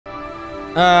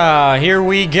Here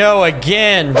we go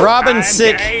again. Robin's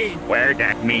sick. Where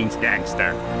that means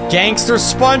gangster. Gangster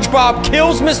SpongeBob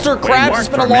kills Mr. Krabs. It's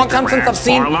been a long time since I've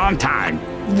seen. For a long time.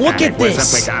 Look at this. It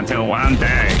was until one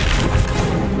day.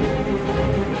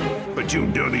 But you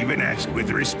don't even ask with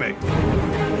respect.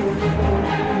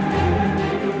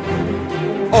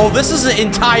 Oh, this is an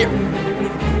entire...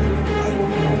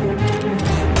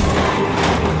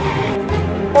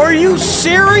 Are you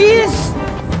serious?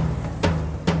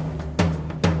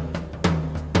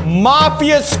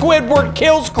 Mafia Squidward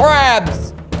kills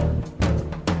Krabs.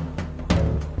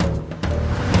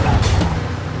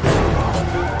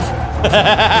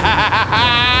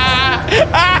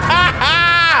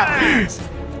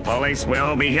 Police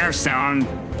will be here soon.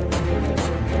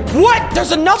 What?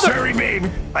 There's another. Sorry, babe.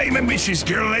 I'm a vicious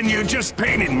girl and you just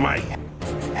painted my...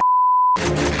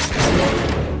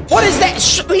 What is that?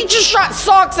 He just shot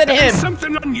socks at him. There's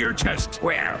something on your chest.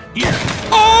 Where? Here.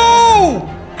 Oh!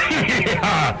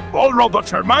 All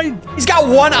robots are mine. He's got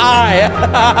one eye.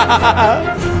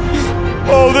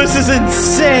 Oh, this is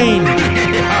insane.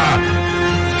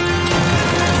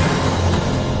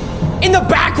 In the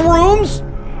back rooms?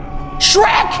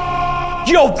 Shrek!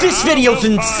 Yo, this video's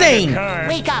insane.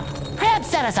 Wake up! Krabs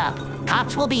set us up.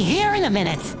 Cops will be here in a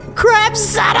minute. Krabs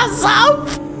set us up?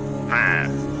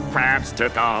 Krabs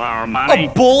took all our money. A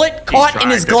bullet caught in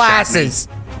his glasses.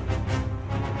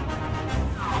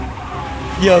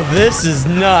 Yo, this is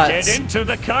nuts. Get into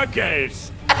the car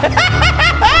case.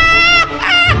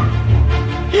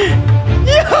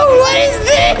 Yo, what is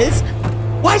this?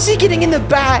 Why is he getting in the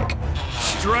back?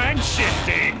 Strength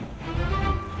shifting.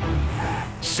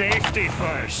 Safety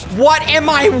first. What am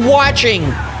I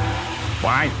watching?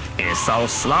 Why is so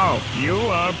slow? You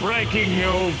are breaking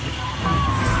you.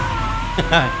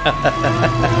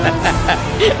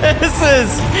 This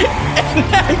is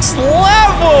next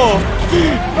level.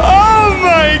 Oh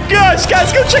my gosh,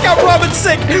 guys, go check out Robin's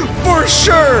Sick for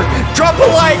sure. Drop a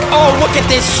like. Oh, look at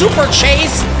this super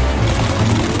chase.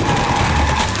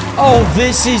 Oh,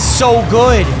 this is so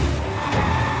good.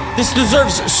 This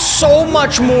deserves so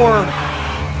much more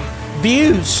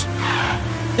views.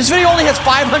 This video only has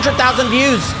 500,000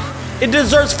 views. It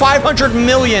deserves 500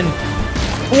 million.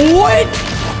 What?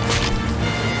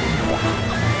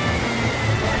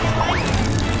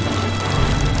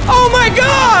 Oh my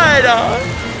God!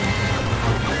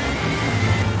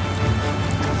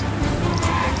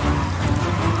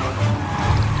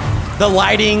 The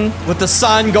lighting with the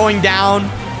sun going down.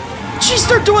 Geez,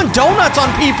 they're doing donuts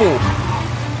on people.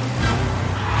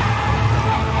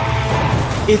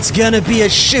 It's gonna be a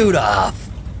shoot-off.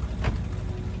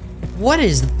 What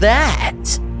is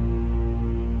that?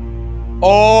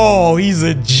 Oh, he's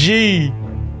a G.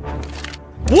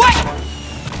 What?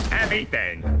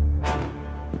 Anything.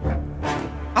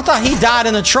 I thought he died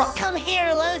in the truck. Come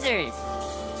here, losers.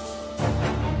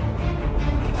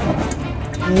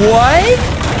 What?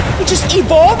 He just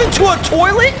evolved into a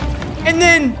toilet and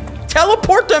then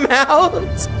teleport them out?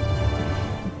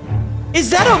 Is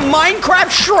that a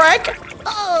Minecraft Shrek?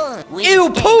 Oh, Ew,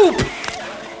 poop!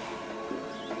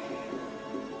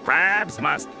 Krabs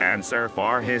must answer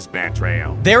for his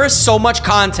betrayal. There is so much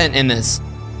content in this.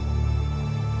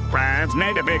 Krabs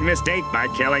made a big mistake by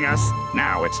killing us.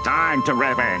 Now it's time to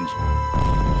revenge.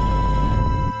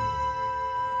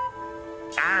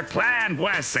 Our plan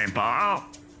was simple.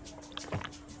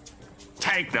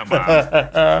 Take the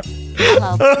bomb.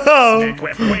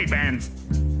 Equip weapons.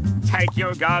 Take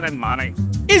your gun and money.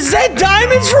 Is that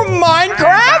diamonds from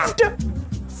Minecraft?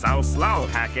 So slow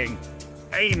hacking.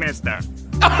 Hey, mister.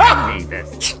 I need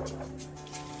this.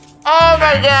 Oh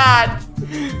my God.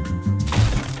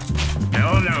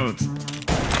 No notes.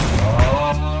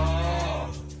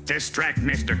 Distract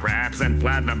Mr. Krabs and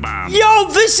plant the bomb. Yo,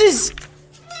 this is...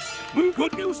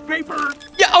 Good newspaper.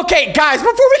 Yeah, okay, guys,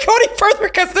 before we go any further,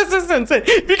 because this is insane.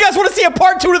 If you guys want to see a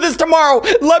part 2 to this tomorrow,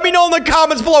 let me know in the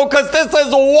comments below, because this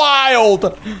is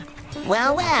wild.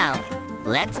 Well,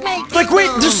 let's make it. Like,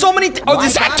 wait, there's so many... Oh,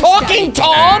 is that Talking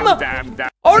Tom?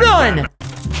 Hold on.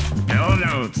 No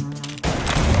notes.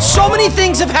 So many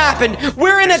things have happened.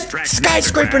 We're in a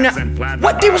skyscraper now.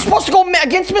 What? They were supposed to go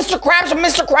against Mr. Krabs, and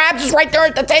Mr. Krabs is right there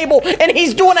at the table, and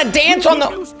he's doing a dance on the...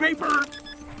 Newspaper.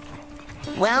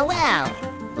 Well,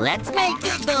 let's make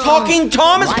it boom. Talking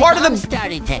Tom is part of the...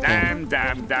 Started ticking.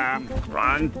 Damn.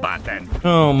 Wrong button.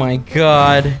 Oh my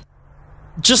God.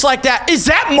 Just like that. Is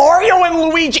that Mario and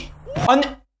Luigi?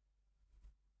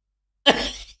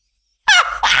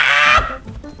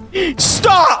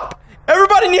 Stop!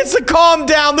 Everybody needs to calm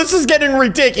down. This is getting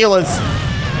ridiculous.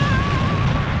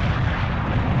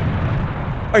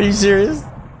 Are you serious?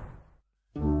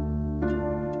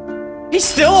 He's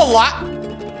still alive?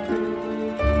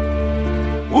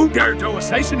 Who dare to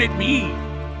assassinate me?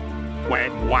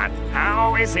 Wait, what?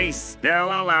 How is he still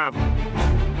alive?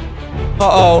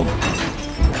 Uh-oh.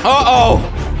 Uh-oh.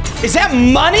 Is that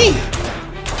money?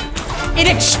 It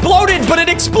exploded, but it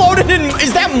exploded in...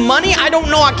 Is that money? I don't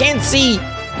know. I can't see.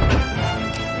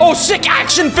 Oh, sick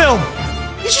action film.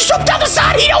 He just jumped down the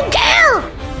side. He don't care.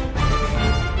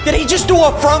 Did he just do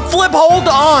a front flip? Hold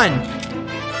on.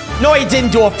 No, he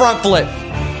didn't do a front flip.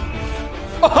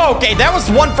 Oh, okay, that was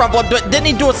one front flip. Didn't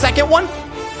he do a second one?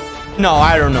 No,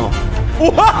 I don't know.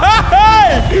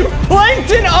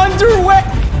 Plankton underway.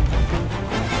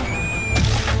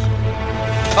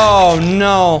 Oh,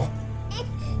 no.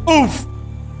 Oof.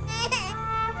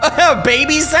 A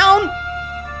baby sound?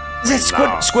 Is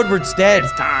that Squidward's dead?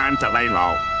 It's time to lay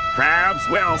low. Crabs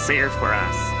will sears for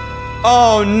us.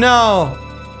 Oh, no.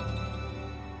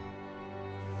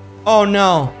 Oh,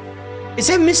 no. Is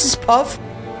that Mrs. Puff?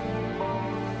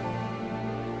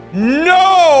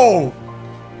 No!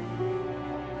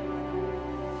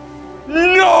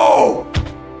 No!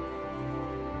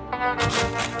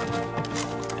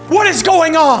 What is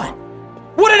going on?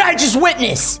 What did I just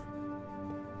witness?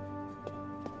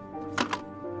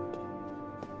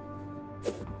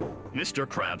 Mr.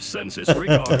 Krabs sends his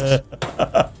regards.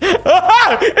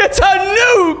 It's a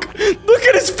nuke! Look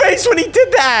at his face when he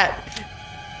did that!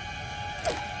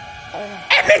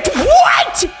 Emmett,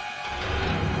 what?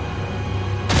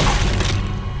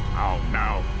 Oh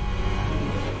no.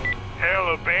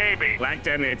 Hello, baby.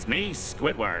 Plankton, it's me,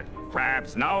 Squidward.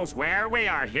 Krabs knows where we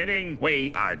are hitting.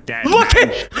 We are dead. Look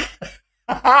at...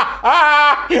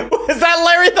 Was that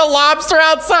Larry the Lobster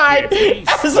outside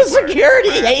as a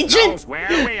security agent? Knows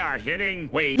where we are hitting.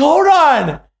 We Hold on.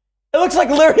 It looks like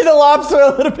Larry the Lobster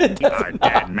a little bit. are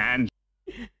dead, man.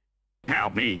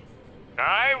 Help me.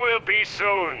 I will be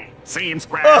soon. Seems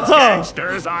Krabs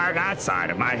gangsters are outside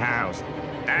of my house.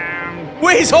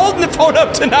 Wait, he's holding the phone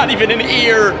up to not even an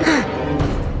ear.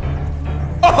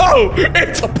 Oh,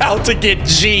 it's about to get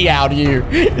G out here.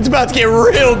 It's about to get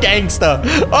real gangsta.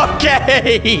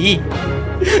 Okay.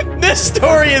 This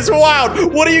story is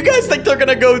wild. What do you guys think they're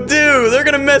gonna go do? They're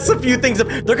gonna mess a few things up.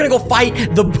 They're gonna go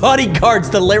fight the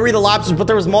bodyguards, the Larry the Lobsters, but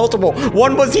there was multiple.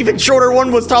 One was even shorter,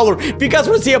 one was taller. If you guys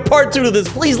want to see a part 2 to this,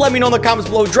 please let me know in the comments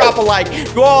below. Drop a like,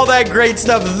 do all that great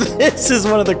stuff. This is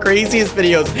one of the craziest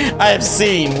videos I have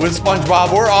seen with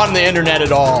SpongeBob or on the internet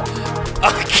at all.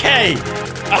 Okay,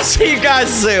 I'll see you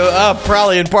guys soon,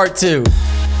 probably in part 2.